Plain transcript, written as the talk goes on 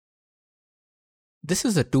This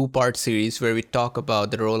is a two-part series where we talk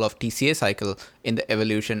about the role of TCA cycle in the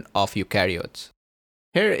evolution of eukaryotes.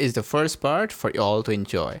 Here is the first part for you all to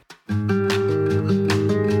enjoy.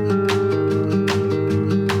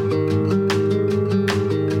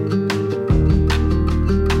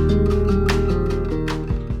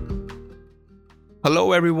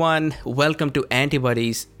 Hello everyone, welcome to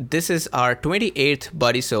Antibodies. This is our 28th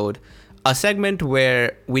Bodysode, a segment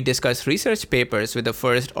where we discuss research papers with the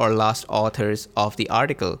first or last authors of the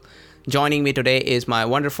article. Joining me today is my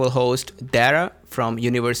wonderful host, Dara from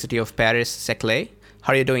University of Paris-Saclay.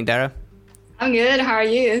 How are you doing, Dara? I'm good. How are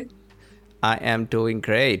you? I am doing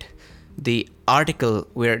great. The article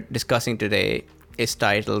we're discussing today is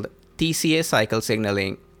titled TCA Cycle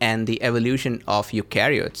Signaling and the Evolution of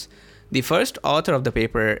Eukaryotes. The first author of the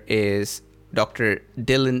paper is Dr.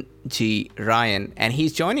 Dylan G. Ryan, and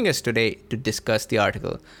he's joining us today to discuss the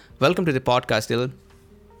article. Welcome to the podcast, Dylan.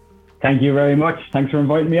 Thank you very much. Thanks for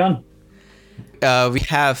inviting me on. We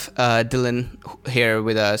have Dylan here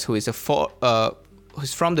with us, who is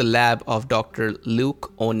who's from the lab of Dr.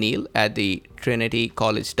 Luke O'Neill at the Trinity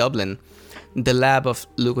College Dublin. The lab of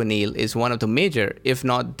Luke O'Neill is one of the major, if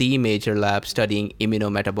not the major lab studying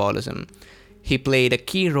immunometabolism. He played a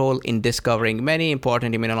key role in discovering many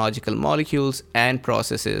important immunological molecules and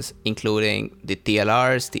processes, including the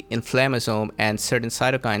TLRs, the inflammasome, and certain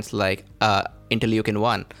cytokines like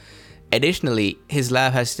interleukin-1. Additionally, his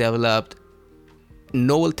lab has developed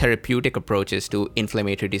novel therapeutic approaches to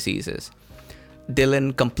inflammatory diseases.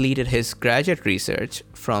 Dylan completed his graduate research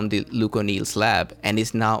from the Luke O'Neill's lab and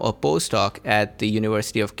is now a postdoc at the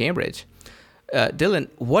University of Cambridge. Dylan,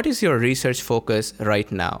 what is your research focus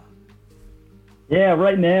right now? Yeah,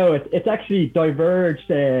 right now it's actually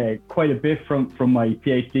diverged quite a bit from my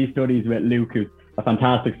PhD studies with Luke, who's a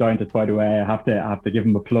fantastic scientist, by the way. I have to give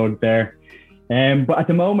him a plug there. But at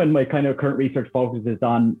the moment, my kind of current research focus is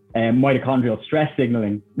on mitochondrial stress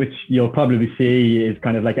signaling, which you'll probably see is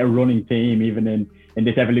kind of like a running theme even in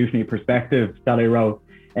this evolutionary perspective that I wrote.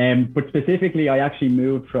 But specifically, I actually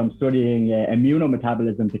moved from studying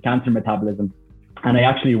immunometabolism to cancer metabolism. And I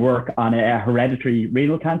actually work on a hereditary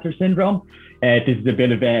renal cancer syndrome. This is a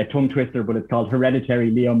bit of a tongue twister, but it's called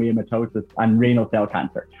hereditary leiomyomatosis and renal cell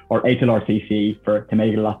cancer, or HLRCC to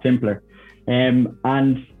make it a lot simpler. And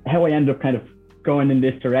how I end up kind of going in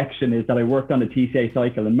this direction is that I worked on the TCA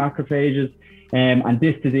cycle in macrophages. And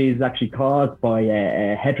this disease is actually caused by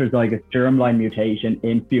a heterozygous germline mutation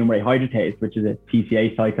in fumarate hydratase, which is a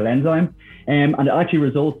TCA cycle enzyme. And it actually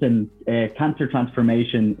results in cancer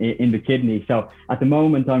transformation in the kidney. So at the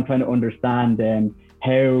moment, I'm trying to understand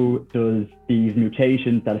how does these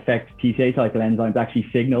mutations that affect TCA cycle enzymes actually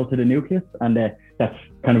signal to the nucleus? And that's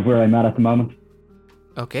kind of where I'm at the moment.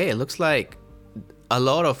 Okay, it looks like a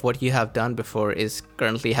lot of what you have done before is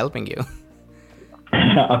currently helping you.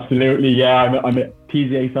 Absolutely, yeah. I'm a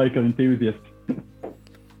TCA cycle enthusiast.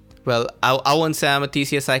 Well, I won't say I'm a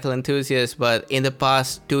TCA cycle enthusiast, but in the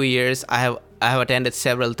past 2 years, I have attended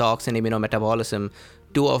several talks in immunometabolism,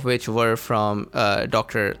 two of which were from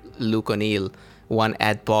Dr. Luke O'Neill, one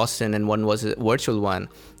at Boston and one was a virtual one.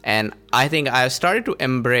 And I think I've started to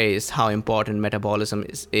embrace how important metabolism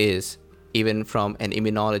is even from an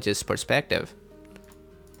immunologist's perspective.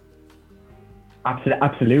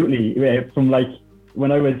 Absolutely. From like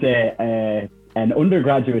when I was an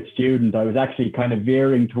undergraduate student, I was actually kind of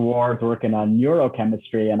veering towards working on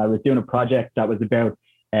neurochemistry, and I was doing a project that was about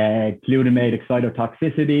glutamate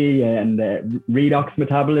excitotoxicity and redox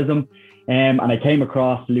metabolism. And I came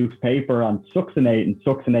across Luke's paper on succinate and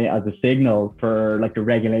succinate as a signal for like the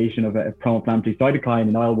regulation of a pro-inflammatory cytokine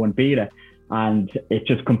in IL-1 beta. And it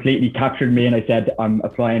just completely captured me. And I said, I'm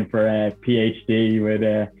applying for a PhD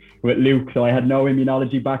with Luke. So I had no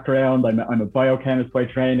immunology background. I'm a biochemist by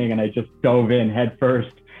training, and I just dove in head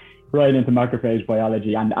first right into macrophage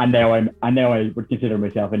biology. And now I would consider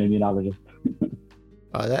myself an immunologist.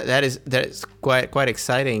 That is quite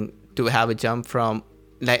exciting to have a jump from,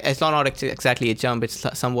 like, it's not exactly a jump, it's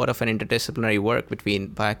somewhat of an interdisciplinary work between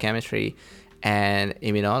biochemistry and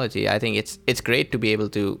immunology. I think it's great to be able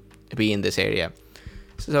to be in this area.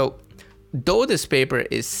 So though this paper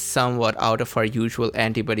is somewhat out of our usual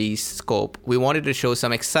antibodies scope, we wanted to show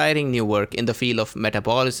some exciting new work in the field of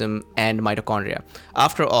metabolism and mitochondria.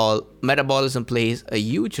 After all, metabolism plays a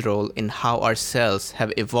huge role in how our cells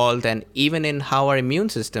have evolved and even in how our immune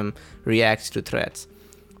system reacts to threats.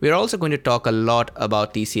 We're also going to talk a lot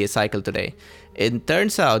about TCA cycle today. It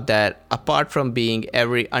turns out that apart from being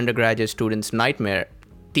every undergraduate student's nightmare,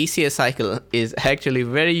 TCA cycle is actually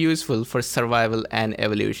very useful for survival and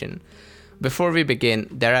evolution. Before we begin,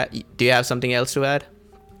 Dara, do you have something else to add?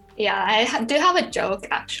 Yeah, I do have a joke,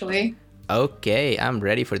 actually. Okay, I'm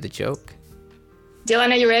ready for the joke.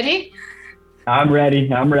 Dylan, are you ready? I'm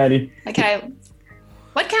ready. Okay.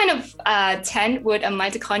 What kind of tent would a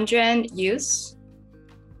mitochondrion use?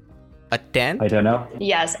 A tent? I don't know.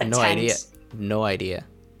 Yes, a No tent. idea. No idea.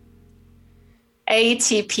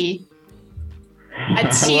 ATP. A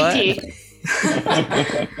TP.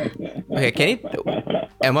 Okay,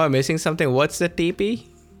 am I missing something? What's the TP?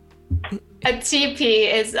 A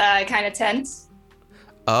TP is a kind of tent.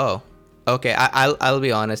 Oh, okay. I'll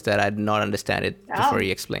be honest that I did not understand it before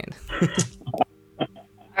you explained. All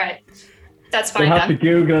right. That's You'll fine have to then.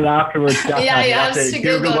 Google it afterwards. Yeah, you have to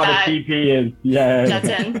Google what that. a TP is. Yeah. That's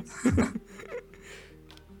in.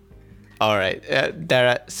 All right.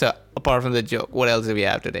 So apart from the joke, what else do we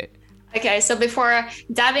have today? Okay, so before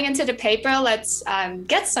diving into the paper, let's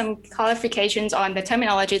get some clarifications on the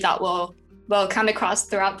terminology that will come across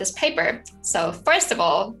throughout this paper. So first of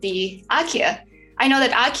all, the archaea. I know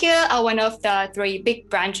that archaea are one of the three big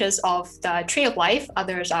branches of the tree of life.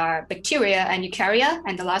 Others are bacteria and eukarya,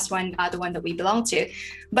 and the last one are the one that we belong to.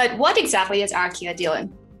 But what exactly is archaea,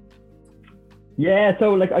 Dylan? Yeah,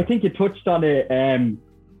 so like I think you touched on it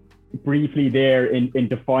briefly there in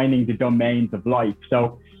defining the domains of life.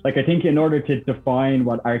 So like I think in order to define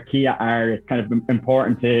what archaea are, it's kind of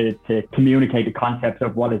important to communicate the concepts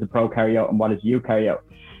of what is a prokaryote and what is a eukaryote.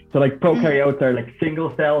 So like prokaryotes are like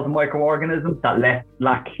single cells microorganisms that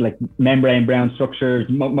lack like membrane bound structures,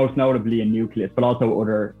 most notably a nucleus, but also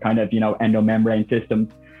other kind of, endomembrane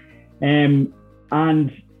systems. And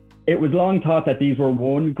it was long thought that these were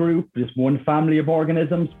one group, just one family of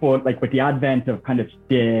organisms, but like with the advent of kind of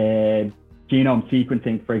the genome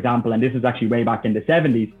sequencing, for example, and this is actually way back in the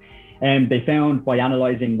 70s, they found by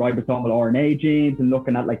analyzing ribosomal RNA genes and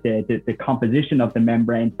looking at like the composition of the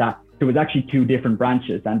membranes that there was actually two different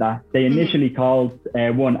branches, and that they initially called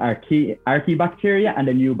one archaebacteria and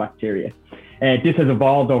a eubacteria. This has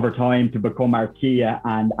evolved over time to become archaea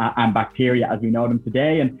and bacteria as we know them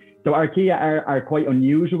today. And so archaea are quite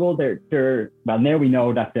unusual. They're well, now we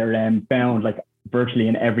know that they're found like virtually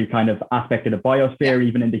in every kind of aspect of the biosphere,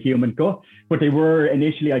 even in the human gut. But they were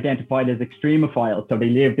initially identified as extremophiles. So they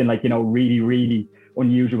lived in like, really, really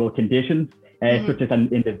unusual conditions, such as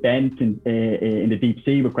in the vents in the deep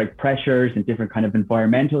sea with great pressures and different kind of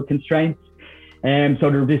environmental constraints. So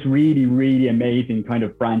they're this really, really amazing kind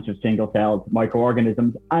of branch of single-celled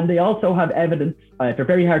microorganisms. And they also have evidence, they're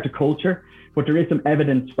very hard to culture, but there is some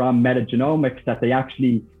evidence from metagenomics that they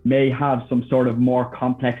actually may have some sort of more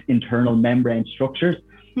complex internal membrane structures.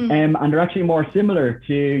 And they're actually more similar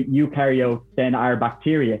to eukaryotes than are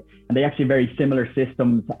bacteria. And they actually have very similar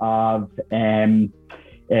systems of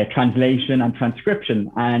translation and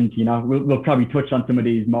transcription. And, we'll probably touch on some of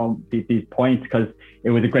these points because it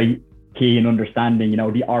was a great key in understanding,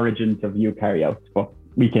 the origins of eukaryotes. But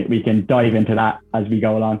we can dive into that as we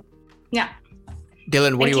go along. Yeah.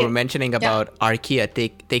 Dylan, what you were mentioning about archaea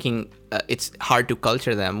taking, it's hard to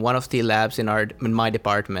culture them. One of the labs in my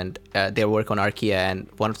department, they work on archaea, and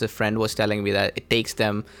one of the friend was telling me that it takes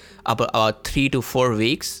them about 3 to 4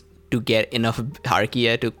 weeks to get enough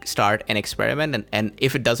archaea to start an experiment, and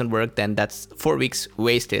if it doesn't work, then that's 4 weeks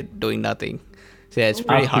wasted doing nothing. So yeah, it's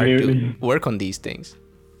pretty hard to work on these things.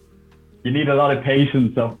 You need a lot of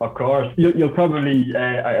patience, of course. You'll probably,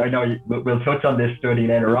 I know we'll touch on this study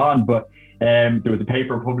later on, but there was a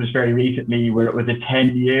paper published very recently where it was a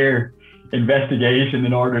 10-year investigation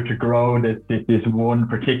in order to grow this one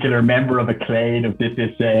particular member of a clade of this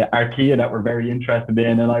archaea that we're very interested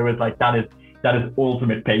in. And I was like, that is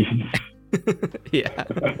ultimate patience. Yeah.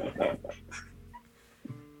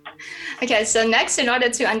 Okay, so next, in order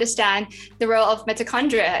to understand the role of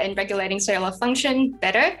mitochondria in regulating cellular function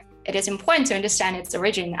better, it is important to understand its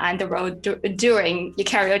origin and the role during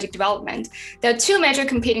eukaryotic development. There are two major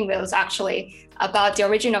competing views, actually, about the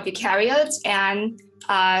origin of eukaryotes, and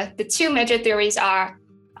the two major theories are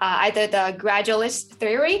either the gradualist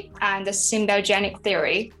theory and the symbiogenetic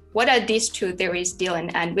theory. What are these two theories,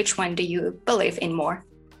 Dylan, and which one do you believe in more?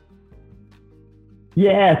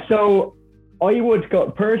 Yeah, so I would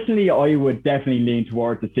definitely lean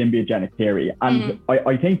towards the symbiogenetic theory. And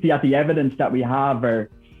I think that the evidence that we have are,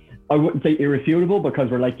 I wouldn't say irrefutable because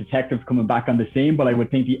we're like detectives coming back on the scene, but I would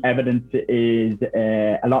think the evidence is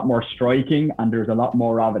a lot more striking and there's a lot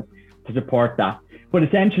more of it to support that. But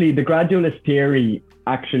essentially the gradualist theory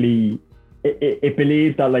actually, it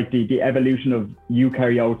believes that like the evolution of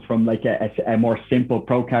eukaryotes from like a more simple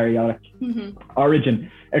prokaryotic origin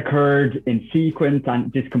occurred in sequence,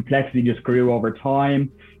 and this complexity just grew over time.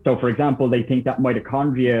 So for example, they think that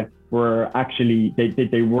mitochondria were actually,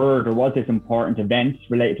 there was this important event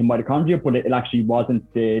related to mitochondria, but it actually wasn't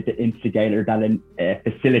the instigator that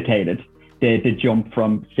facilitated the jump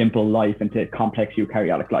from simple life into complex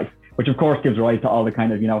eukaryotic life, which of course gives rise to all the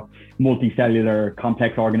kind of, multicellular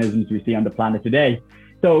complex organisms we see on the planet today.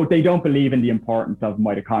 So they don't believe in the importance of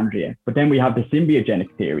mitochondria. But then we have the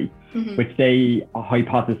symbiogenic theory, which they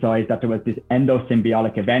hypothesize that there was this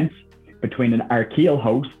endosymbiotic event between an archaeal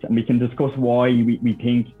host, and we can discuss why we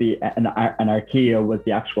think an archaea was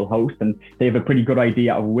the actual host, and they have a pretty good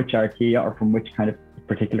idea of which archaea or from which kind of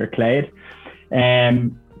particular clade.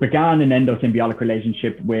 Began an endosymbiotic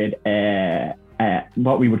relationship with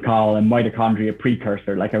what we would call a mitochondria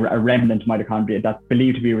precursor, like a remnant mitochondria that's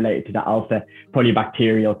believed to be related to the alpha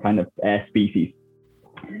polybacterial kind of species.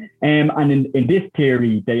 And in this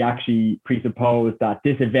theory, they actually presuppose that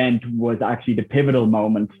this event was actually the pivotal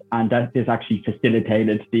moment, and that this actually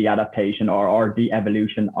facilitated the adaptation or the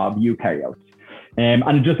evolution of eukaryotes. And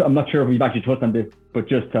I'm not sure if we've actually touched on this, but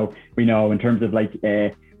just so we know, in terms of like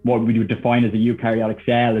what we would define as a eukaryotic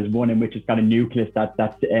cell is one in which it's got a nucleus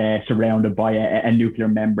that's surrounded by a nuclear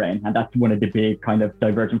membrane. And that's one of the big kind of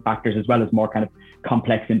divergent factors, as well as more kind of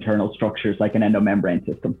complex internal structures like an endomembrane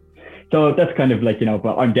system. So that's kind of like,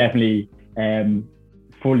 but I'm definitely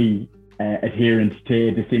fully adherent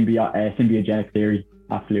to the symbiogenic theory.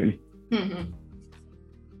 Absolutely. Mm-hmm.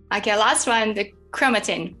 Okay, last one, the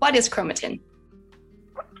chromatin. What is chromatin?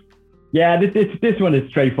 Yeah, this one is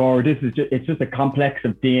straightforward. It's just a complex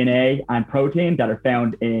of DNA and protein that are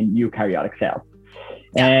found in eukaryotic cells.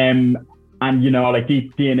 Yeah. And like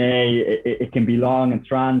these DNA, it can be long and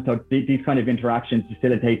strands. So these kind of interactions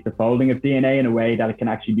facilitate the folding of DNA in a way that it can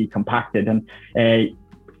actually be compacted, and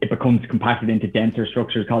it becomes compacted into denser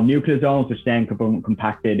structures called nucleosomes, which then become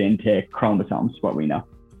compacted into chromosomes, what we know.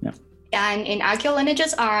 Yeah. And in archaeal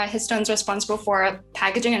lineages, are histones responsible for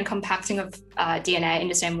packaging and compacting of DNA in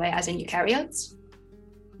the same way as in eukaryotes?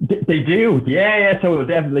 They do, yeah. So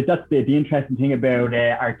definitely, that's the interesting thing about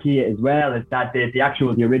archaea as well, is that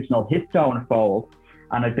the original histone fold,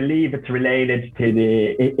 and I believe it's related to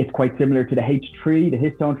it's quite similar to the H3, the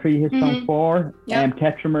histone 3, histone 4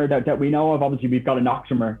 tetramer that we know of. Obviously, we've got an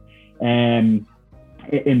oxomer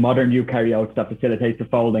in modern eukaryotes that facilitates the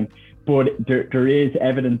folding, but there is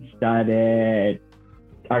evidence that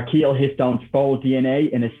archaeal histones fold DNA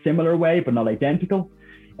in a similar way, but not identical.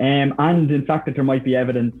 And in fact, that there might be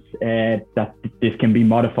evidence that this can be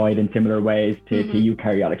modified in similar ways to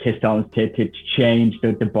eukaryotic histones to change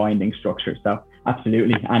the binding structure. So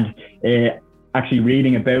absolutely. And actually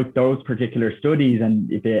reading about those particular studies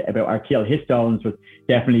and about archaeal histones was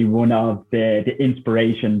definitely one of the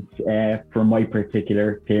inspirations for my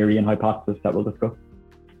particular theory and hypothesis that we'll discuss.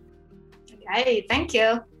 Okay, thank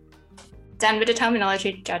you. Done with the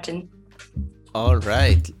terminology, Judson. All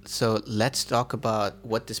right, so let's talk about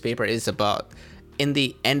what this paper is about. In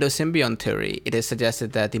the endosymbiont theory, it is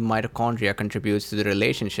suggested that the mitochondria contributes to the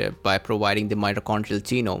relationship by providing the mitochondrial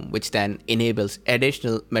genome, which then enables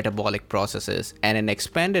additional metabolic processes and an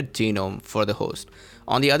expanded genome for the host.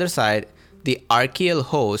 On the other side, the archaeal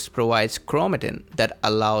host provides chromatin that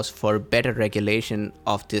allows for better regulation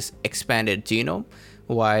of this expanded genome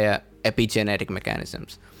via epigenetic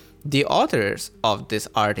mechanisms. The authors of this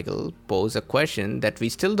article pose a question that we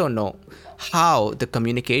still don't know: how the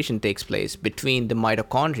communication takes place between the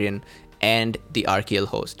mitochondrion and the archaeal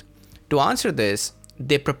host. To answer this,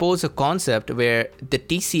 they propose a concept where the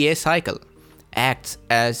TCA cycle acts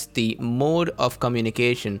as the mode of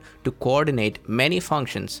communication to coordinate many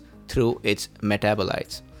functions through its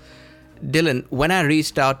metabolites. Dylan, when I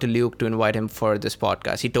reached out to Luke to invite him for this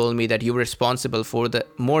podcast, he told me that you were responsible for the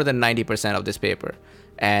more than 90% of this paper.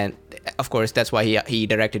 And of course, that's why he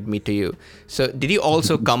directed me to you. So did you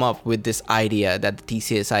also come up with this idea that the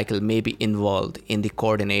TCA cycle may be involved in the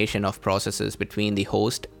coordination of processes between the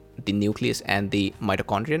host, the nucleus, and the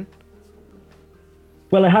mitochondrion?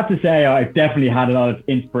 Well, I have to say, I've definitely had a lot of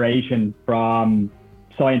inspiration from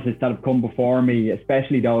scientists that have come before me,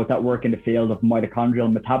 especially those that work in the field of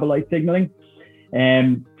mitochondrial metabolite signaling.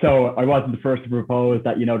 So I wasn't the first to propose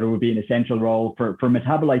that, there would be an essential role for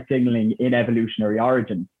metabolite signaling in evolutionary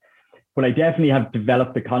origins. But I definitely have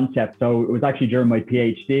developed the concept. So it was actually during my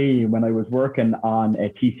PhD when I was working on a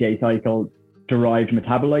TCA cycle derived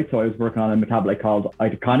metabolite. So I was working on a metabolite called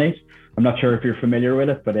itaconate. I'm not sure if you're familiar with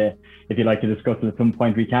it, but if you'd like to discuss it at some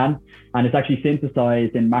point, we can. And it's actually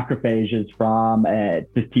synthesized in macrophages from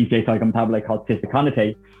this TCA cycle metabolite called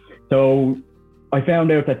cysticonatate. So I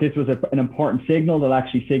found out that this was an important signal that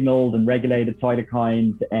actually signaled and regulated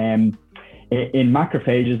cytokines in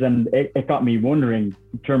macrophages, and it got me wondering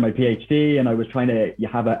during my PhD, and I was trying to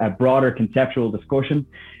have a broader conceptual discussion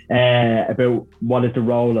about what is the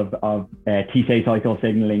role of TCA cycle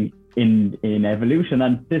signaling in evolution.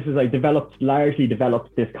 And this is, I largely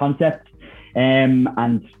developed this concept,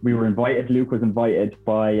 and we were invited, Luke was invited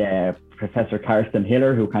by Professor Karsten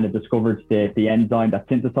Hiller, who kind of discovered the enzyme that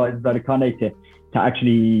synthesizes itoconate to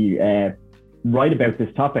actually write about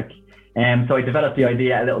this topic. So I developed the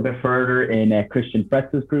idea a little bit further in Christian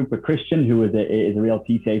Fretz's group with Christian, who is a real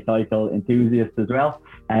TCA cycle enthusiast as well.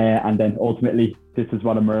 And then ultimately, this is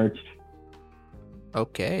what emerged.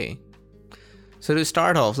 Okay. So to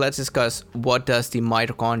start off, let's discuss what does the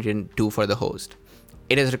mitochondrion do for the host.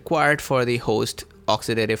 It is required for the host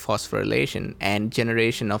oxidative phosphorylation and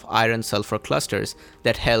generation of iron-sulfur clusters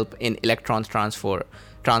that help in electron transfer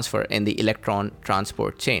in the electron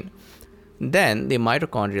transport chain. Then the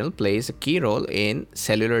mitochondrial plays a key role in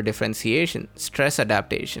cellular differentiation, stress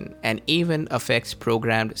adaptation, and even affects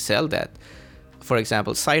programmed cell death. For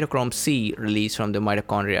example, cytochrome C released from the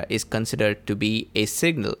mitochondria is considered to be a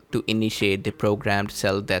signal to initiate the programmed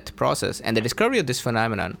cell death process. And the discovery of this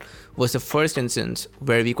phenomenon was the first instance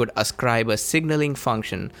where we could ascribe a signaling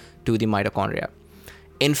function to the mitochondria.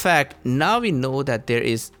 In fact, now we know that there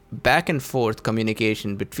is back and forth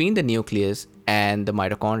communication between the nucleus and the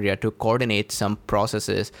mitochondria to coordinate some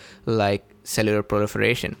processes like cellular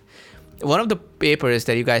proliferation. One of the papers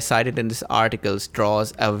that you guys cited in this article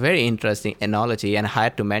draws a very interesting analogy, and I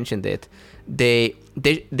had to mention that they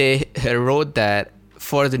wrote that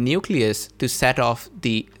for the nucleus to set off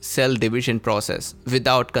the cell division process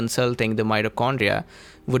without consulting the mitochondria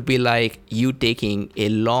would be like you taking a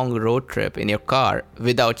long road trip in your car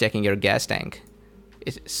without checking your gas tank.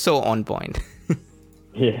 It's so on point.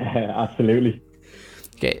 Yeah, absolutely.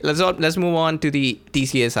 Okay, let's move on to the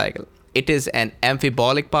TCA cycle. It is an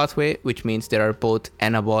amphibolic pathway, which means there are both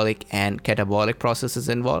anabolic and catabolic processes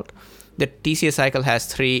involved. The TCA cycle has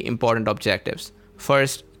three important objectives.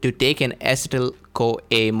 First, to take an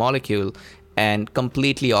acetyl-CoA molecule and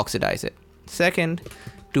completely oxidize it. Second,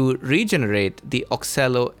 to regenerate the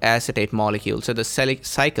oxaloacetate molecule so the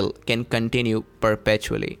cycle can continue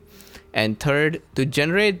perpetually. And third, to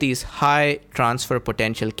generate these high transfer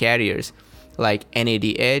potential carriers like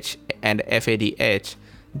NADH and FADH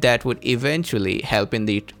that would eventually help in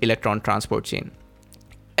the electron transport chain.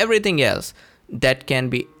 Everything else that can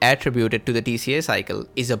be attributed to the TCA cycle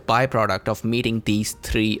is a byproduct of meeting these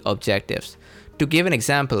three objectives. To give an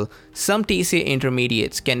example, some TCA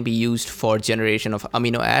intermediates can be used for generation of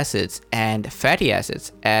amino acids and fatty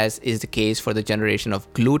acids, as is the case for the generation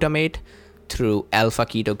of glutamate through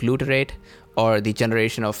alpha-ketoglutarate or the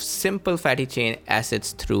generation of simple fatty chain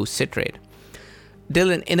acids through citrate.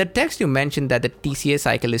 Dylan, in the text you mentioned that the TCA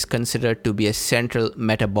cycle is considered to be a central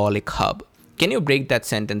metabolic hub. Can you break that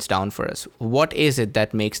sentence down for us? What is it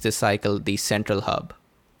that makes this cycle the central hub?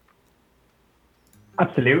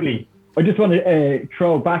 Absolutely. I just want to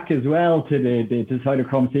throw back as well to the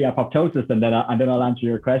cytochrome C apoptosis, and then I'll answer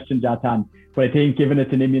your question, Jatan. But I think, given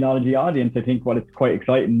it's an immunology audience, I think what is quite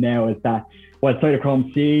exciting now is that while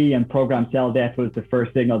cytochrome C and programmed cell death was the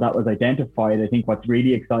first signal that was identified, I think what's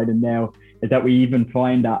really exciting now is that we even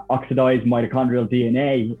find that oxidized mitochondrial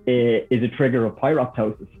DNA is a trigger of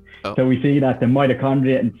pyroptosis. Oh. So we see that the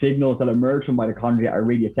mitochondria and signals that emerge from mitochondria are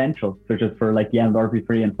really essential, such as for like the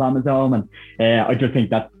NLRP3 inflammasome. And I just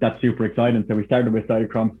think that's super exciting. So we started with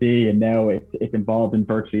cytochrome C, and now it's involved in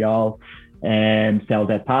virtually all cell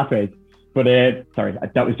death pathways. But sorry,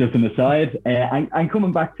 that was just an aside. And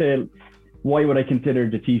coming back to why would I consider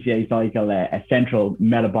the TCA cycle a central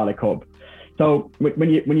metabolic hub? So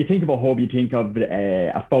when you think of a hub, you think of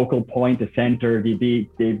a focal point, a center, the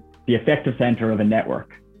effective center of a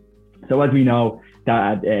network. So as we know,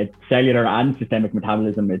 that cellular and systemic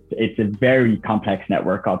metabolism, it's a very complex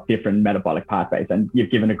network of different metabolic pathways. And you've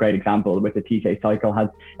given a great example with the TCA cycle has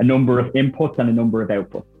a number of inputs and a number of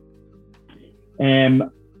outputs. And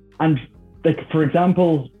like, for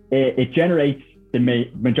example, it generates the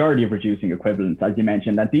majority of reducing equivalents, as you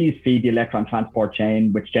mentioned, and these feed the electron transport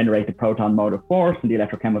chain, which generate the proton motive force and the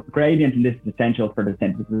electrochemical gradient, and this is essential for the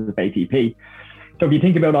synthesis of ATP. So if you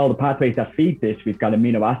think about all the pathways that feed this, we've got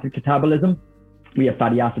amino acid catabolism, we have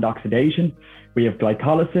fatty acid oxidation, we have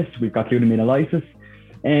glycolysis, we've got glutaminolysis,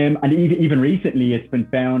 and even recently it's been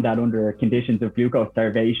found that under conditions of glucose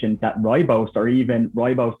starvation that ribose, or even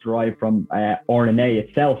ribose derived from RNA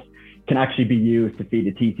itself, can actually be used to feed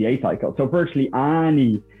the TCA cycle. So virtually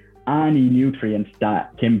any nutrient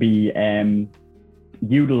that can be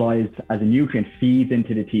utilized as a nutrient feeds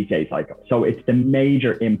into the TCA cycle. So it's the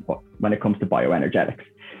major input when it comes to bioenergetics.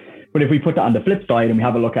 But if we put that on the flip side and we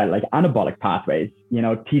have a look at like anabolic pathways,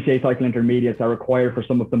 TCA cycle intermediates are required for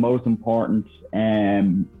some of the most important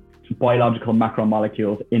biological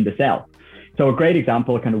macromolecules in the cell. So a great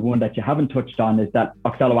example, kind of one that you haven't touched on, is that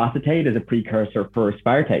oxaloacetate is a precursor for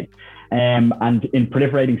aspartate. And in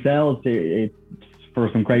proliferating cells, for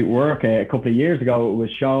some great work a couple of years ago, it was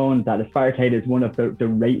shown that aspartate is one of the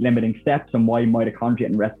rate limiting steps and why mitochondria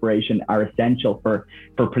and respiration are essential for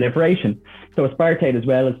proliferation. So aspartate, as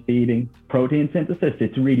well as feeding protein synthesis,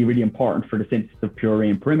 it's really, really important for the synthesis of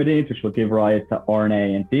purine pyrimidines, which will give rise to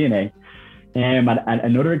RNA and DNA. And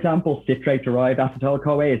another example, citrate-derived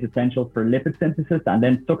acetyl-CoA is essential for lipid synthesis, and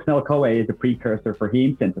then succinyl-CoA is a precursor for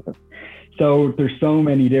heme synthesis. So there's so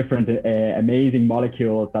many different amazing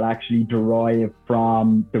molecules that actually derive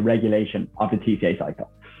from the regulation of the TCA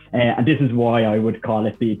cycle. And this is why I would call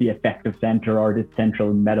it the effective center, or the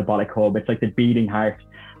central metabolic hub. It's like the beating heart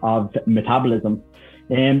of metabolism.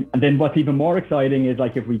 And then what's even more exciting is,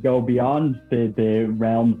 like, if we go beyond the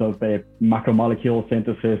realms of macromolecule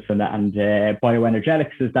synthesis and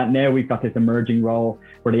bioenergetics, is that now we've got this emerging role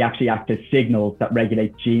where they actually act as signals that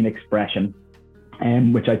regulate gene expression,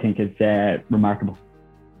 which I think is remarkable.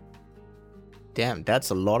 Damn, that's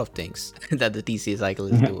a lot of things that the TCA cycle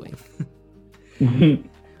is doing.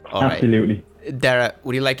 All Absolutely. Right. Dara,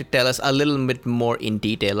 would you like to tell us a little bit more in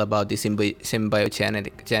detail about the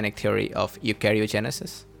symbiogenetic theory of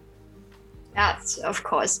eukaryogenesis? Yes, of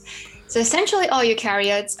course. So essentially, all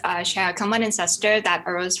eukaryotes share a common ancestor that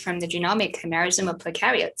arose from the genomic chimerism of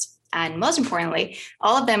prokaryotes. And most importantly,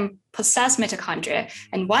 all of them possess mitochondria,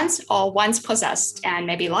 and once possessed and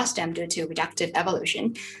maybe lost them due to reductive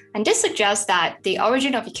evolution. And this suggests that the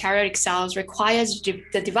origin of eukaryotic cells requires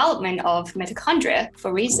the development of mitochondria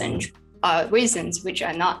for reasons which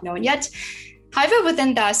are not known yet. However,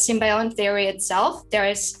 within the symbiont theory itself, there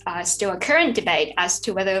is still a current debate as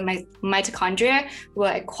to whether mitochondria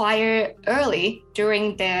were acquired early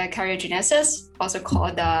during the karyogenesis, also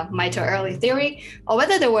called the mito-early theory, or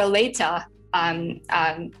whether they were later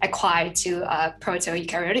acquired to a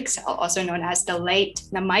proto-eukaryotic cell, also known as the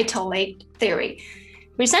mito-late theory.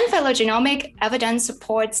 Recent phylogenomic evidence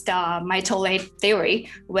supports the mito-late theory,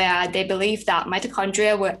 where they believe that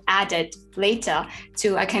mitochondria were added later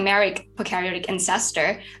to a chimeric prokaryotic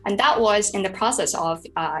ancestor, and that was in the process of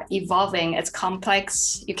evolving its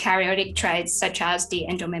complex eukaryotic traits, such as the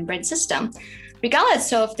endomembrane system.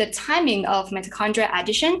 Regardless of the timing of mitochondria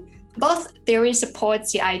addition, both theories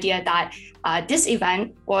supports the idea that this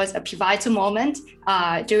event was a pivotal moment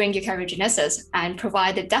during eukaryogenesis and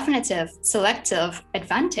provided definitive selective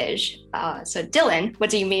advantage. So Dylan, what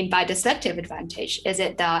do you mean by the selective advantage? Is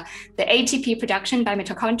it the ATP production by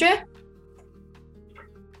mitochondria?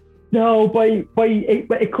 No,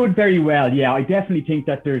 it could very well. Yeah, I definitely think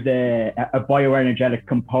that there's a bioenergetic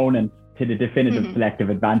component to the definitive selective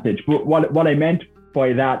advantage. But what I meant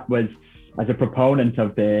by that was, as a proponent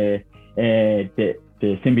of the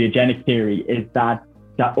symbiogenic theory, is that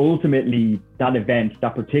ultimately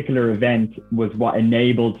that particular event was what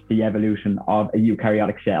enabled the evolution of a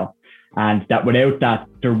eukaryotic cell, and that without that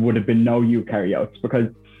there would have been no eukaryotes. Because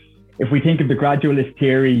if we think of the gradualist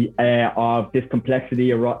theory of this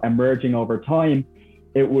complexity emerging over time,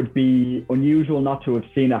 it would be unusual not to have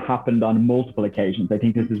seen it happen on multiple occasions. I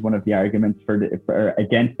think this is one of the arguments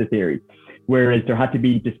against the theory. Whereas there had to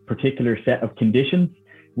be this particular set of conditions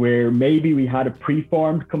where maybe we had a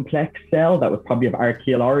preformed complex cell that was probably of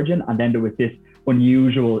archaeal origin, and then there was this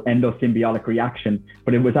unusual endosymbiotic reaction.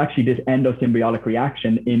 But it was actually this endosymbiotic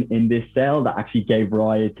reaction in this cell that actually gave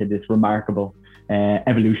rise to this remarkable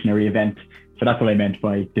evolutionary event. So that's what I meant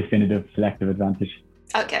by definitive selective advantage.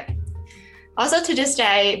 Okay. Also, to this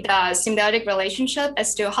day, the symbiotic relationship is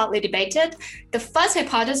still hotly debated. The first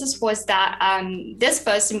hypothesis was that this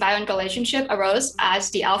first symbiont relationship arose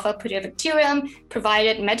as the alpha proteobacterium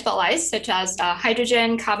provided metabolites such as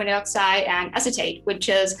hydrogen, carbon dioxide, and acetate, which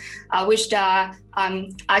the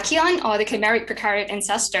archaeon, or the chimeric prokaryote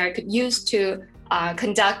ancestor, could use to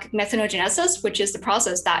conduct methanogenesis, which is the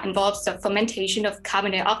process that involves the fermentation of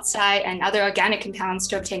carbon dioxide and other organic compounds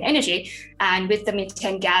to obtain energy, and with the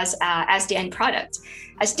methane gas as the end product.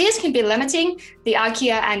 As these can be limiting, the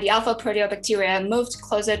archaea and the alpha proteobacteria moved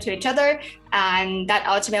closer to each other, and that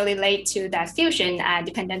ultimately led to their fusion and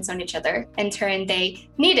dependence on each other. In turn, they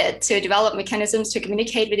needed to develop mechanisms to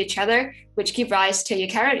communicate with each other, which give rise to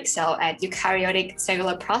eukaryotic cell and eukaryotic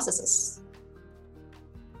cellular processes.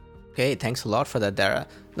 Okay, thanks a lot for that, Dara.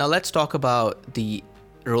 Now let's talk about the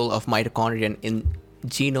role of mitochondria in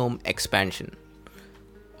genome expansion.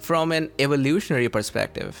 From an evolutionary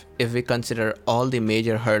perspective, if we consider all the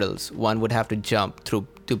major hurdles one would have to jump through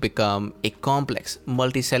to become a complex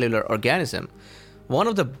multicellular organism, one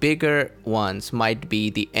of the bigger ones might be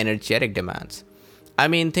the energetic demands. I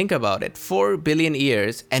mean, think about it. 4 billion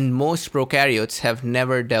years and most prokaryotes have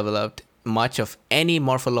never developed much of any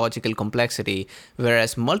morphological complexity,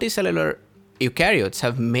 whereas multicellular eukaryotes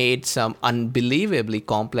have made some unbelievably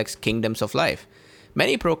complex kingdoms of life.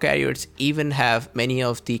 Many prokaryotes even have many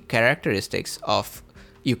of the characteristics of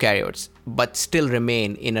eukaryotes, but still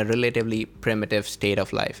remain in a relatively primitive state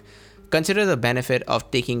of life. Consider the benefit of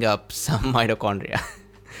taking up some mitochondria.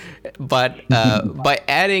 But by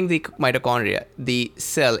adding the mitochondria, the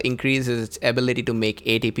cell increases its ability to make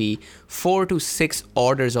ATP 4 to 6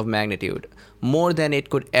 orders of magnitude, more than it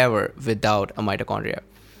could ever without a mitochondria.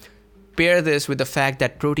 Pair this with the fact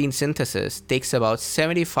that protein synthesis takes about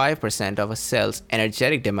 75% of a cell's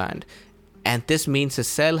energetic demand, and this means the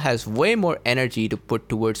cell has way more energy to put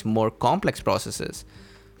towards more complex processes.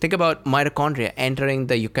 Think about mitochondria entering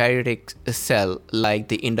the eukaryotic cell like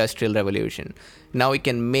the Industrial Revolution. Now we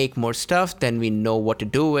can make more stuff than we know what to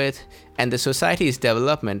do with, and the society's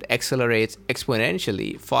development accelerates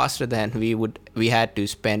exponentially faster than we had to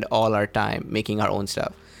spend all our time making our own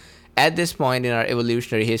stuff. At this point in our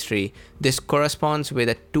evolutionary history, this corresponds with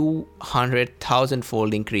a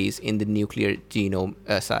 200,000-fold increase in the nuclear genome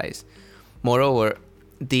size. Moreover,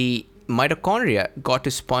 the mitochondria got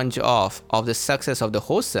to sponge off of the success of the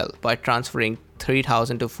host cell by transferring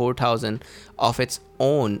 3,000 to 4,000 of its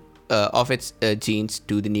genes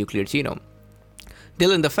to the nuclear genome.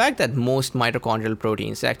 Dylan, the fact that most mitochondrial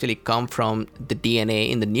proteins actually come from the DNA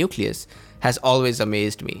in the nucleus has always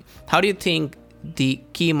amazed me. How do you think the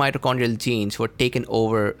key mitochondrial genes were taken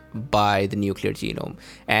over by the nuclear genome?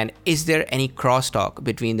 And is there any crosstalk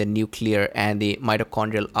between the nuclear and the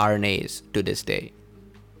mitochondrial RNAs to this day?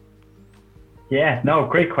 Yeah, no,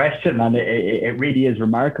 great question. And it really is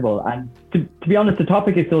remarkable. And to be honest, the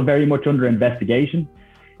topic is still very much under investigation.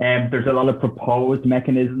 There's a lot of proposed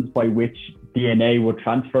mechanisms by which DNA would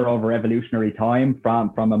transfer over evolutionary time from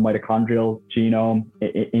a mitochondrial genome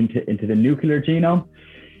into the nuclear genome.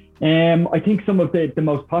 I think some of the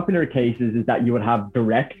most popular cases is that you would have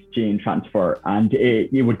direct gene transfer, and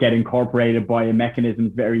you would get incorporated by a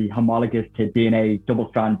mechanism very homologous to DNA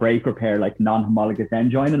double-strand break repair, like non-homologous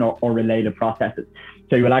end joining or related processes.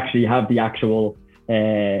 So you will actually have the actual,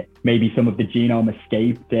 maybe some of the genome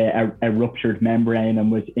escaped a ruptured membrane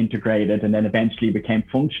and was integrated and then eventually became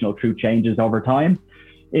functional through changes over time.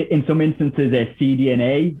 In some instances, a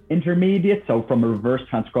cDNA intermediate, so from a reverse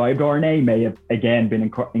transcribed RNA, may have again been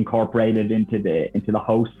incorporated into the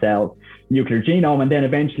host cell nuclear genome, and then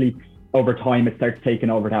eventually, over time, it starts taking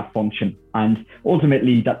over that function. And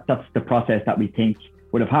ultimately, that's the process that we think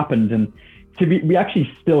would have happened. And we actually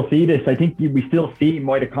still see this. I think we still see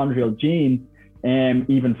mitochondrial genes,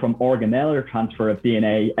 even from organelle transfer of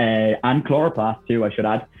DNA and chloroplast too, I should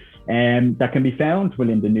add, that can be found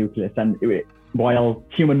within the nucleus. And while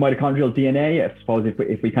human mitochondrial DNA, I suppose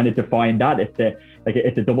if we kind of define that,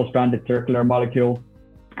 it's a double-stranded circular molecule,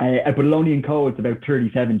 but it only encodes about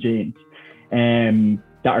 37 genes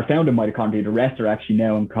that are found in mitochondria. The rest are actually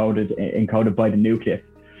now encoded by the nucleus.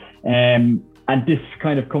 And this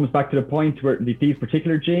kind of comes back to the point where these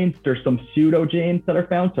particular genes, there's some pseudogenes that are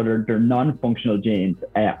found, so they're non-functional genes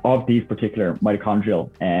of these particular mitochondrial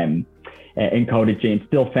encoded genes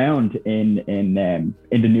still found in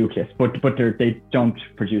the nucleus, but they don't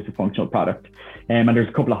produce a functional product. And there's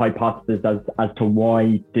a couple of hypotheses as to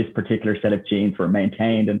why this particular set of genes were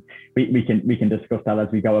maintained, and we can discuss that as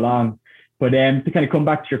we go along. But to kind of come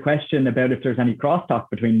back to your question about if there's any crosstalk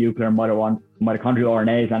between nuclear and mitochondrial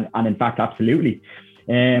RNAs, and in fact, absolutely.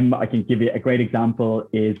 I can give you a great example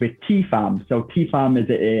is with TFAM. So TFAM is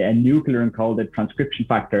a nuclear encoded transcription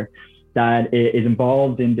factor that is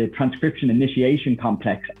involved in the transcription initiation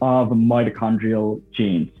complex of mitochondrial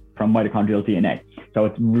genes from mitochondrial DNA. So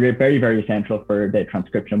it's very, very essential for the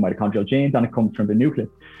transcription of mitochondrial genes, and it comes from the nucleus.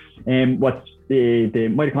 What's the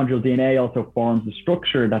mitochondrial DNA also forms a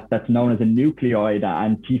structure that's known as a nucleoid,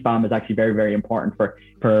 and TFAM is actually very, very important for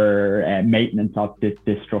maintenance of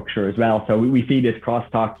this structure as well. So we see this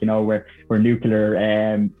crosstalk, where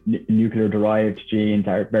nuclear derived genes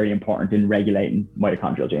are very important in regulating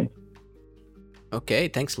mitochondrial genes. Okay,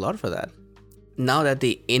 thanks a lot for that. Now that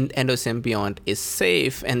the endosymbiont is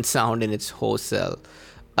safe and sound in its host cell,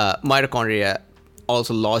 mitochondria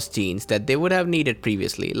also lost genes that they would have needed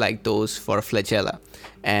previously, like those for flagella.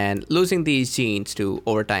 And losing these genes to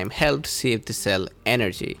over time helped save the cell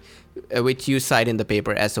energy, which you cite in the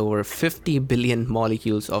paper as over 50 billion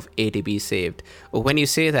molecules of ATP saved. When you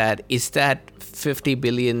say that, is that 50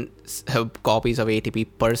 billion copies of ATP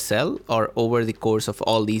per cell, or over the course of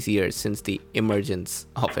all these years since the emergence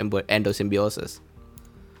of endosymbiosis?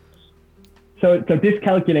 So this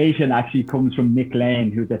calculation actually comes from Nick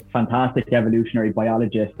Lane, who's a fantastic evolutionary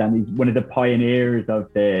biologist, and he's one of the pioneers of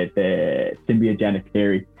the symbiogenic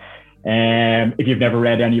theory. If you've never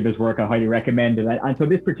read any of his work, I highly recommend it. And so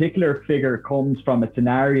this particular figure comes from a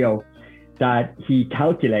scenario that he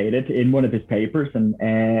calculated in one of his papers. And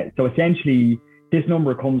so essentially, this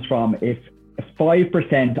number comes from if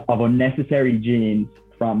 5% of unnecessary genes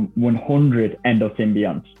from 100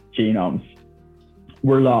 endosymbiont genomes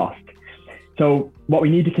were lost. So what we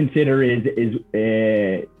need to consider is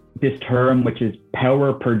this term, which is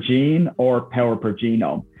power per gene or power per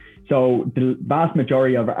genome. So the vast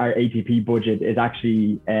majority of our ATP budget is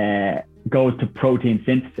actually goes to protein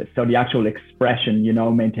synthesis. So the actual expression,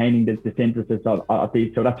 maintaining the synthesis of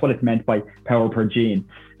these. So that's what it's meant by power per gene.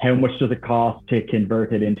 How much does it cost to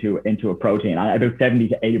convert it into a protein? And about 70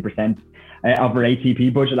 to 80% of our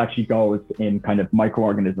ATP budget actually goes in kind of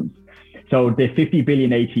microorganisms. So the 50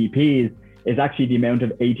 billion ATPs is actually the amount of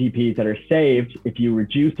ATPs that are saved if you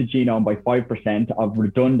reduce the genome by 5% of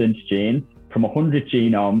redundant genes from 100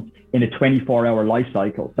 genomes in a 24-hour life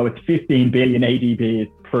cycle. So it's 15 billion ATPs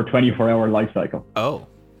for a 24-hour life cycle. Oh.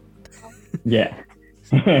 Yeah.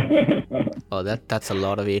 Oh, that's a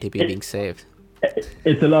lot of ATP being saved.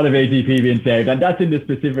 It's a lot of ATP being saved, and that's in the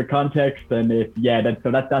specific context. And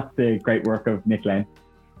that's the great work of Nick Lane.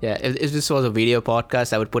 Yeah, if this was a video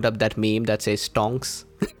podcast, I would put up that meme that says stonks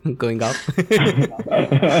going up.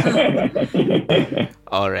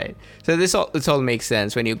 All right. So this all makes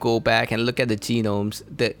sense. When you go back and look at the genomes,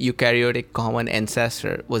 the eukaryotic common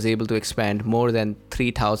ancestor was able to expand more than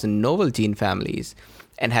 3,000 novel gene families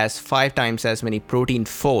and has 5 times as many protein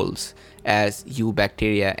folds as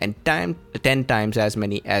eubacteria and 10 times as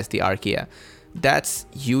many as the archaea. That's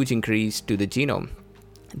huge increase to the genome.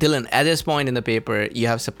 Dylan, at this point in the paper, you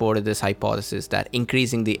have supported this hypothesis that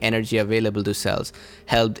increasing the energy available to cells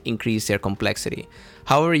helped increase their complexity.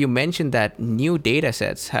 However, you mentioned that new data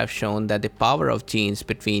sets have shown that the power of genes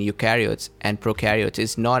between eukaryotes and prokaryotes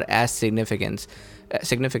is not as significant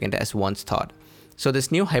as once thought. So this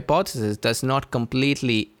new hypothesis does not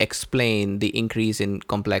completely explain the increase in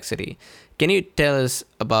complexity. Can you tell us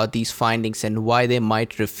about these findings and why they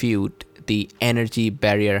might refute the energy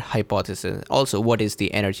barrier hypothesis? Also, what is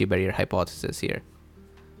the energy barrier hypothesis here?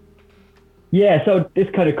 Yeah, so this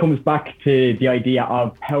kind of comes back to the idea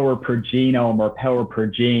of power per genome or power per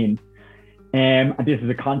gene. And this is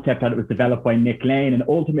a concept that was developed by Nick Lane. And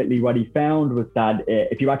ultimately what he found was that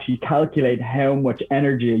if you actually calculate how much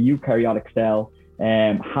energy a eukaryotic cell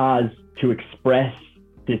has to express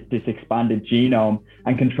this expanded genome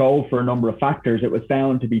and control for a number of factors, it was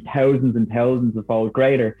found to be thousands and thousands of fold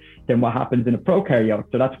greater than what happens in a prokaryote.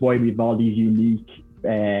 So that's why we have all these unique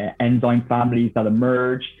enzyme families that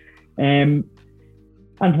emerge. And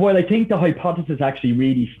while I think the hypothesis actually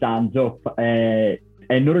really stands up,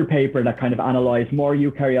 another paper that kind of analysed more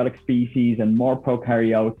eukaryotic species and more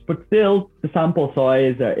prokaryotes, but still the sample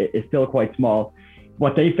size is still quite small.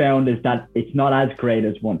 What they found is that it's not as great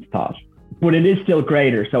as once thought, but it is still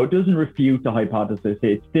greater. So it doesn't refute the hypothesis.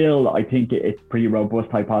 It's still, I think it's pretty robust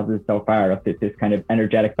hypothesis so far of this kind of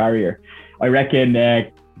energetic barrier. I reckon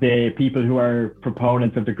the people who are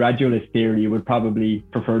proponents of the gradualist theory would probably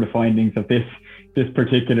prefer the findings of this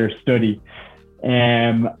particular study.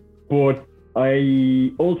 But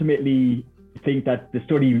I ultimately think that the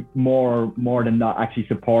study more than not actually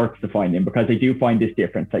supports the finding, because they do find this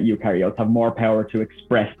difference that eukaryotes have more power to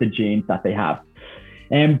express the genes that they have.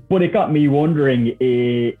 But it got me wondering,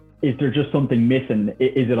 is there just something missing?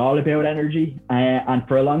 Is it all about energy? And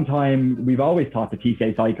for a long time, we've always thought the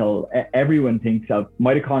TCA cycle, everyone thinks of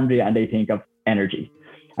mitochondria and they think of energy.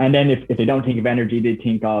 And then if they don't think of energy, they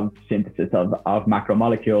think of synthesis of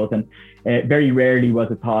macromolecules. And very rarely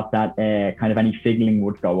was it thought that kind of any signaling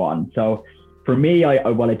would go on. So for me,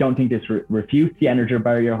 while I don't think this refutes the energy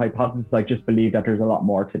barrier hypothesis, I just believe that there's a lot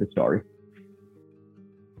more to the story.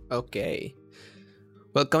 Okay.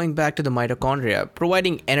 Well, coming back to the mitochondria,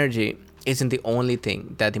 providing energy isn't the only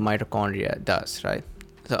thing that the mitochondria does, right?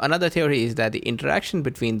 So another theory is that the interaction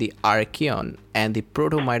between the archaeon and the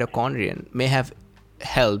protomitochondrion may have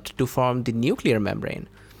helped to form the nuclear membrane.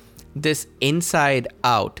 This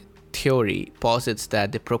inside-out theory posits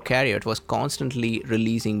that the prokaryote was constantly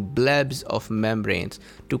releasing blebs of membranes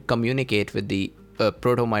to communicate with the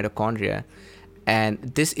protomitochondria, and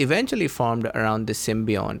this eventually formed around the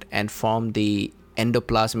symbiont and formed the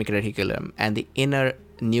endoplasmic reticulum and the inner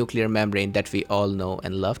nuclear membrane that we all know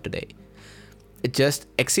and love today. Just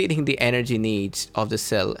exceeding the energy needs of the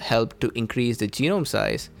cell helped to increase the genome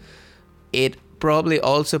size. It probably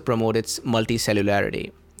also promoted its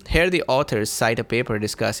multicellularity. Here, the authors cite a paper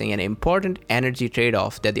discussing an important energy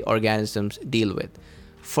trade-off that the organisms deal with.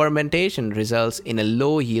 Fermentation results in a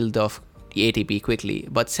low yield of ATP quickly,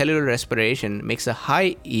 but cellular respiration makes a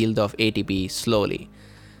high yield of ATP slowly.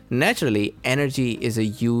 Naturally, energy is a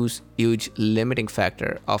huge limiting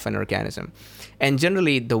factor of an organism, and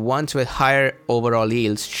generally the ones with higher overall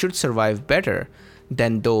yields should survive better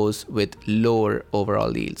than those with lower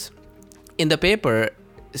overall yields. In the paper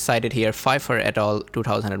cited here, Pfeiffer et al.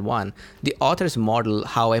 2001, the authors model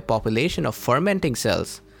how a population of fermenting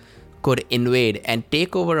cells could invade and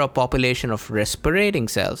take over a population of respirating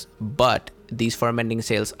cells, but these fermenting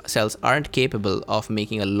cells aren't capable of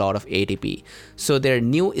making a lot of ATP. So their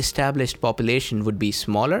new established population would be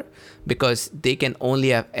smaller because they can only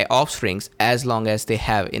have offsprings as long as they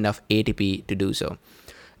have enough ATP to do so.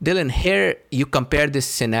 Dylan, here you compare this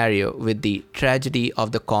scenario with the tragedy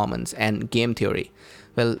of the commons and game theory.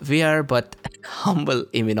 Well, we are but humble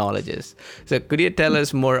immunologists. So could you tell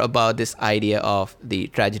us more about this idea of the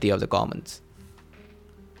tragedy of the commons?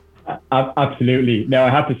 Absolutely. Now, I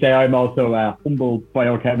have to say I'm also a humble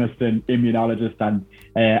biochemist and immunologist, and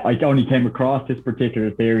I only came across this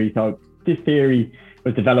particular theory. So this theory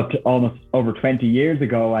was developed almost over 20 years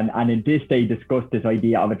ago, and in this they discussed this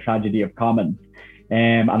idea of a tragedy of commons.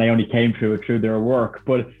 And I only came through their work.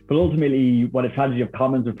 But ultimately, what a tragedy of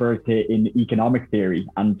commons refers to in economic theory,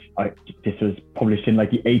 and this was published in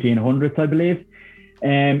like the 1800s, I believe.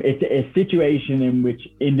 It's a situation in which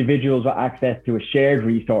individuals with access to a shared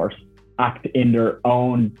resource act in their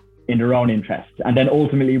own interests. And then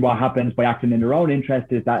ultimately what happens by acting in their own interest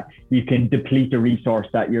is that you can deplete the resource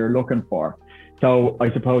that you're looking for. So I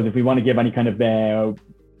suppose if we want to give any kind of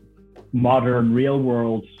modern real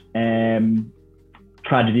world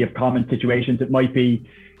tragedy of common situations, it might be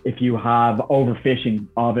if you have overfishing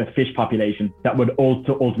of a fish population that would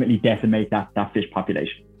also ultimately decimate that fish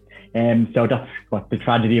population. So that's what the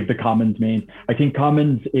tragedy of the commons means. I think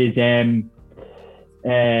commons is a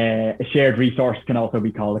shared resource, can also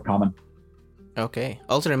be called a common. Okay.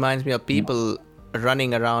 Also reminds me of people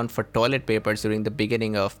running around for toilet papers during the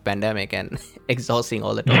beginning of pandemic and exhausting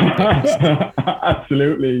all the toilet papers.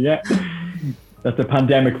 Absolutely, yeah. That's a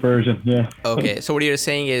pandemic version, yeah. Okay, so what you're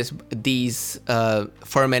saying is these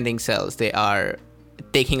fermenting cells, they are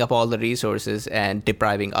taking up all the resources and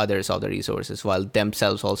depriving others of the resources while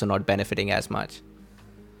themselves also not benefiting as much.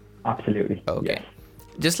 Absolutely. Okay.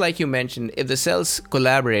 Yes. Just like you mentioned, if the cells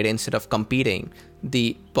collaborate instead of competing,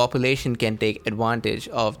 the population can take advantage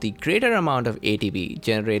of the greater amount of ATP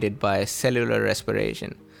generated by cellular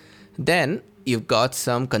respiration. Then you've got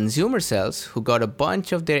some consumer cells who got a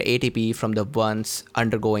bunch of their ATP from the ones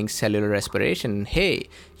undergoing cellular respiration. Hey,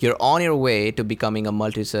 you're on your way to becoming a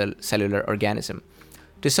multicellular organism.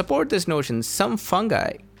 To support this notion, some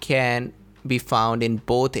fungi can be found in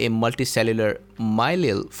both a multicellular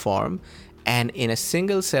myelal form and in a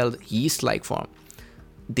single-celled yeast-like form.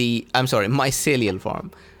 Mycelial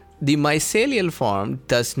form. The mycelial form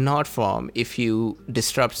does not form if you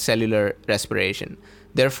disrupt cellular respiration.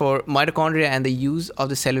 Therefore, mitochondria and the use of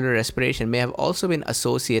the cellular respiration may have also been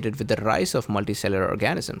associated with the rise of multicellular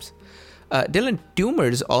organisms. Dylan,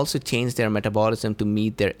 tumors also change their metabolism to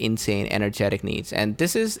meet their insane energetic needs, and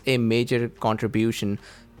this is a major contributor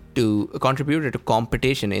to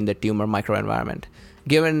competition in the tumor microenvironment.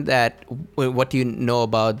 Given that what you know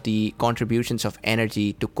about the contributions of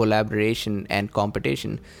energy to collaboration and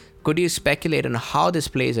competition, could you speculate on how this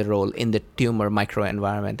plays a role in the tumor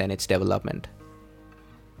microenvironment and its development?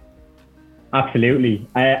 Absolutely.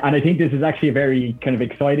 And I think this is actually a very kind of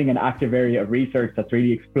exciting and active area of research that's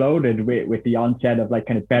really exploded with the onset of like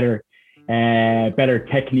kind of better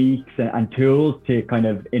techniques and tools to kind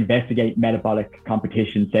of investigate metabolic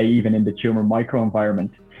competition, say even in the tumor microenvironment.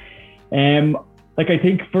 Like I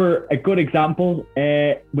think for a good example,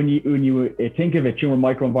 when you think of a tumor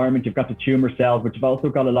microenvironment, you've got the tumor cells, but you've also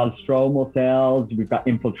got a lot of stromal cells. We've got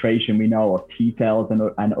infiltration, we know, of T cells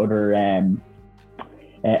and other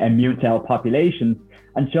immune cell populations.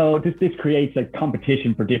 And so this creates a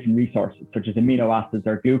competition for different resources, such as amino acids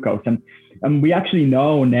or glucose. And we actually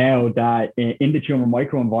know now that in the tumor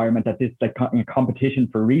microenvironment that this like competition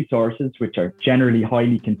for resources, which are generally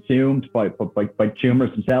highly consumed by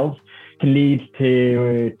tumors themselves, can lead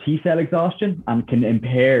to T cell exhaustion and can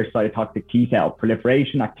impair cytotoxic T cell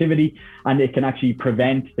proliferation activity. And it can actually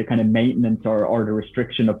prevent the kind of maintenance or the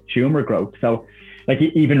restriction of tumor growth. So like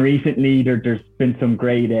even recently, there's been some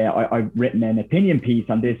great, I've written an opinion piece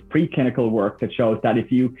on this preclinical work that shows that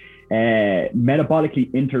if you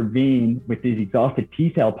metabolically intervene with these exhausted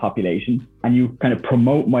T cell populations and you kind of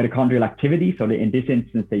promote mitochondrial activity, so that in this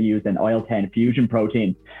instance, they used an IL-10 fusion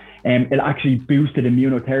protein, it actually boosted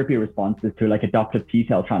immunotherapy responses to like adaptive T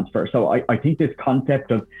cell transfer. So I think this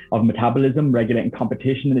concept of metabolism regulating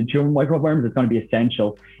competition in the tumor microenvironment is going to be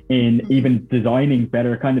essential in even designing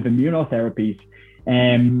better kind of immunotherapies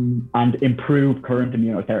and improve current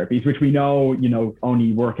immunotherapies, which we know,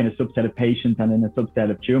 only work in a subset of patients and in a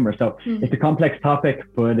subset of tumors. So it's a complex topic,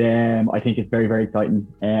 but I think it's very, very exciting.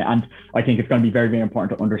 And I think it's going to be very, very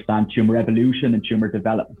important to understand tumor evolution and tumor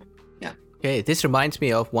development. Okay, this reminds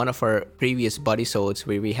me of one of our previous Buddysodes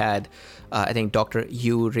where we had, I think, Dr.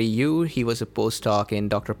 Yu Ryu. He was a postdoc in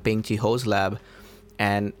Dr. Ping-Chi Ho's lab.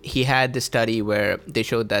 And he had this study where they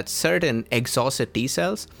showed that certain exhausted T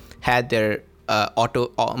cells had their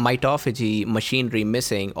mitophagy machinery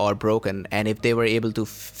missing or broken. And if they were able to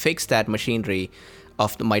fix that machinery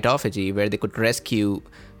of the mitophagy, where they could rescue,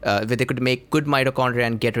 where they could make good mitochondria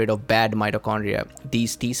and get rid of bad mitochondria,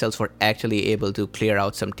 these T cells were actually able to clear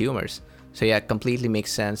out some tumors. So yeah, it completely makes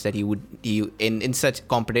sense that in such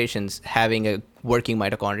competitions, having a working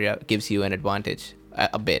mitochondria gives you an advantage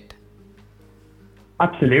a bit.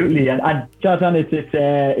 Absolutely, and Jonathan,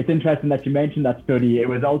 it's interesting that you mentioned that study. It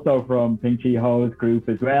was also from Ping-Chi Ho's group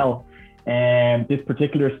as well. This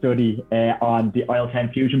particular study on the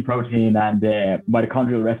IL-10 fusion protein and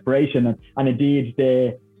mitochondrial respiration, and indeed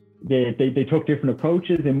they took different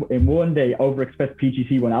approaches. In one, they overexpressed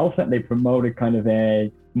PGC1 alpha, and they promoted kind of a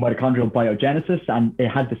mitochondrial biogenesis, and it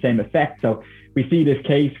had the same effect. So we see this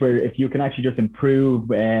case where if you can actually just improve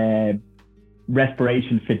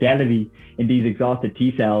respiration fidelity in these exhausted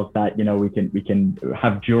T cells, that we can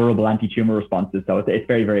have durable anti-tumor responses. So it's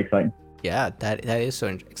very, very exciting. Yeah, that is so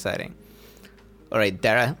exciting. All right,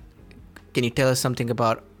 Dara, can you tell us something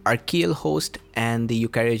about archaeal host and the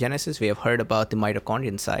eukaryogenesis? We have heard about the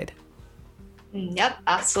mitochondrial side. Yep,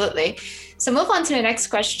 absolutely. So move on to the next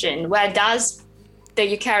question. Where does the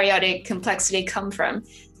eukaryotic complexity come from?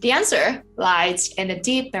 The answer lies in the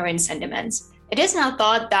deep marine sediments. It is now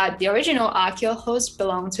thought that the original archaeal host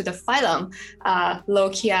belonged to the phylum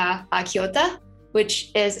Lochia archaeota, which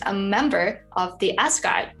is a member of the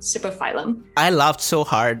Asgard superphylum. I laughed so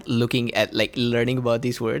hard looking at learning about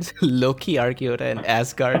these words, Loki archaeota and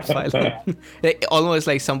Asgard phylum. Almost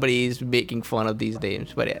like somebody is making fun of these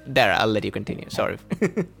names. But yeah, Dara, I'll let you continue. Sorry.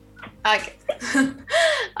 Okay.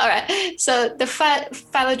 All right. So the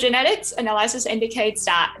phylogenetics analysis indicates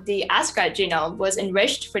that the Asgard genome was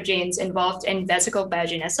enriched for genes involved in vesicle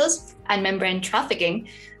biogenesis and membrane trafficking.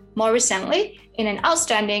 More recently, in an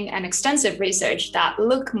outstanding and extensive research that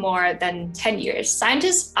looked more than 10 years,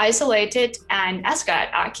 scientists isolated an Asgard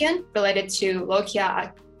archaeon related to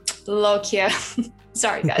Lochia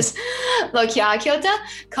archaeota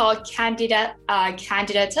called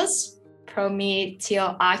Candidatus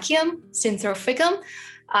Prometeoarchaeum syntrophicum.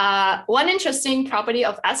 One interesting property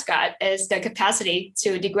of Asgard is the capacity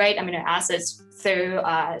to degrade amino acids through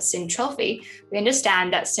syntrophy. We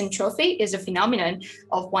understand that syntrophy is a phenomenon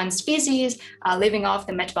of one species living off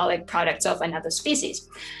the metabolic products of another species.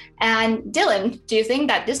 And Dylan, do you think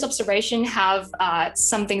that this observation have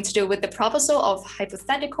something to do with the proposal of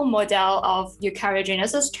hypothetical model of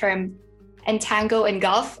eukaryogenesis termed entangle,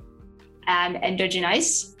 engulf, and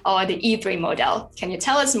endogenize, or the E3 model? Can you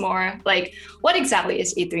tell us more, what exactly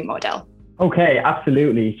is E3 model? Okay,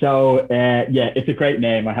 absolutely. So it's a great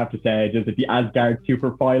name, I have to say. Just the Asgard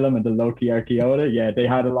superphylum and the Loki archaeota. Yeah, they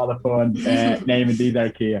had a lot of fun naming these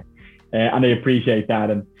archaea, and I appreciate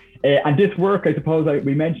that. And this work, I suppose,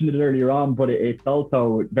 we mentioned it earlier on, but it's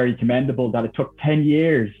also very commendable that it took 10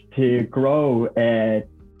 years to grow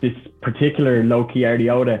this particular Loki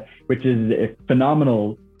archaeota, which is a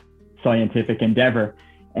phenomenal scientific endeavor.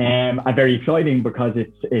 And very exciting because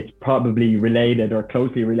it's probably related or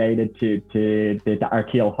closely related to the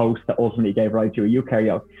archaeal host that ultimately gave rise to a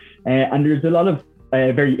eukaryote. And there's a lot of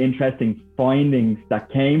very interesting findings that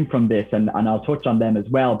came from this, and I'll touch on them as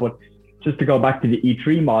well. But just to go back to the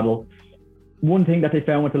E3 model, one thing that they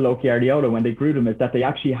found with the Loki archaeota when they grew them is that they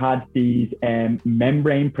actually had these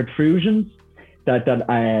membrane protrusions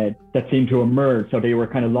that seemed to emerge. So they were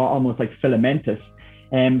kind of almost like filamentous.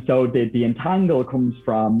 So the entangle comes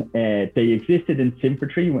from they existed in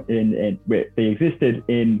symmetry. They existed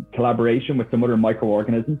in collaboration with some other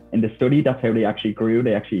microorganisms in the study. That's how they actually grew.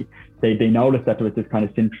 They noticed that there was this kind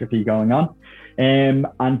of syntropy going on.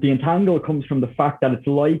 And the entangle comes from the fact that it's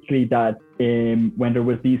likely that when there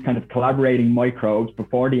was these kind of collaborating microbes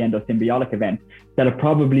before the endosymbiotic event, that it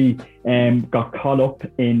probably got caught up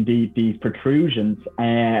in these protrusions,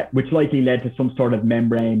 which likely led to some sort of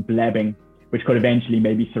membrane blebbing, which could eventually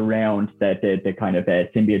maybe surround the kind of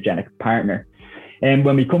symbiogenic partner. And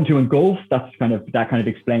when we come to engulf, that kind of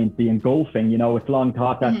explains the engulfing. It's long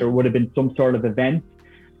thought that there would have been some sort of event,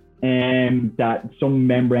 that some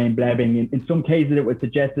membrane blebbing. In some cases, it was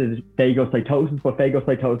suggested phagocytosis, but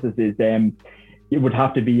phagocytosis is it would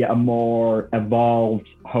have to be a more evolved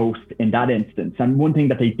host in that instance. And one thing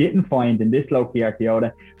that they didn't find in this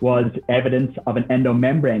Lokiarchaeota was evidence of an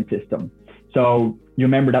endomembrane system. So you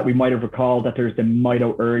remember that we might have recalled that there's the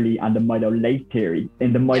mito-early and the mito-late theory.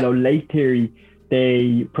 In the mito-late theory,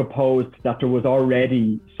 they proposed that there was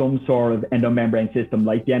already some sort of endomembrane system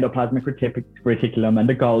like the endoplasmic reticulum and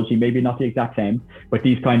the Golgi, maybe not the exact same, but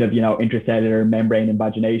these kind of, intracellular membrane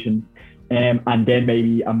invaginations. And then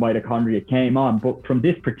maybe a mitochondria came on. But from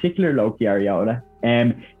this particular Lokiarchaeota,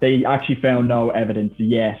 they actually found no evidence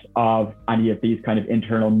yet of any of these kind of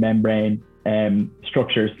internal membrane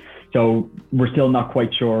structures. So we're still not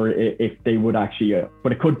quite sure if they would actually,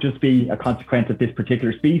 but it could just be a consequence of this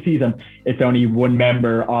particular species, and it's only one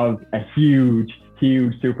member of a huge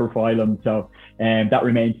superphylum. So that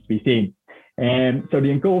remains to be seen. So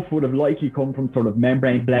the engulf would have likely come from sort of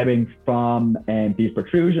membrane blebbing from these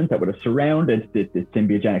protrusions that would have surrounded this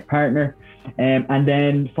symbiogenic partner. And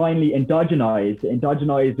then finally, endogenize.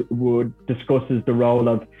 Endogenize discusses the role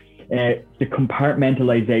of the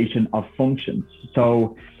compartmentalization of functions.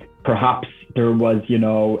 So perhaps there was,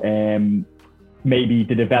 maybe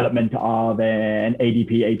the development of an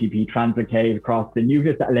ADP translocase across the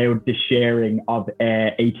nucleus that allowed the sharing of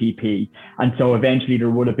ATP. And so eventually there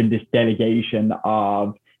would have been this delegation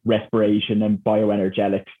of respiration and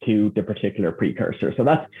bioenergetics to the particular precursor. So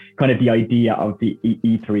that's kind of the idea of the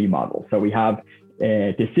E3 model. So we have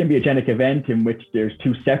the symbiogenic event in which there's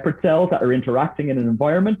two separate cells that are interacting in an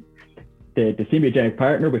environment. The symbiogenic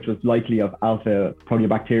partner, which was likely of alpha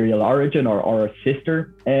proteobacterial origin or a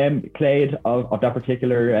sister clade of that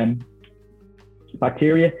particular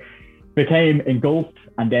bacteria, became engulfed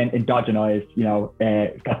and then endogenized,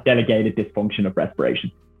 got delegated this function of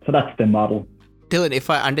respiration. So that's the model. Dylan, if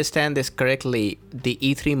I understand this correctly, the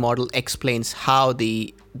E3 model explains how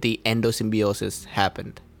the endosymbiosis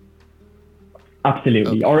happened.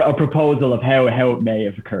 Absolutely, okay. Or a proposal of how it may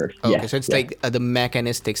have occurred. Okay, yes, so it's like the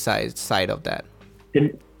mechanistic side of that.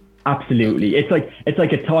 Absolutely, okay. It's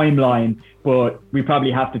like a timeline, but we probably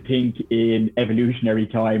have to think in evolutionary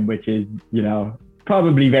time, which is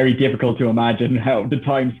probably very difficult to imagine how the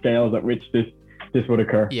time scales at which this would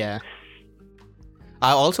occur. Yeah.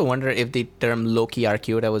 I also wonder if the term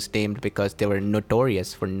Lokiarchaeota was named because they were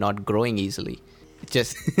notorious for not growing easily.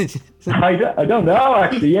 Just I don't know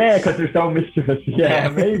actually, because they're so mischievous.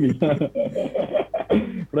 Maybe. But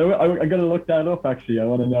I'm gonna look that up actually. I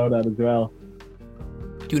want to know that as well.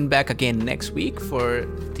 Tune back again next week for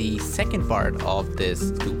the second part of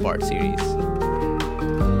this 2-part series.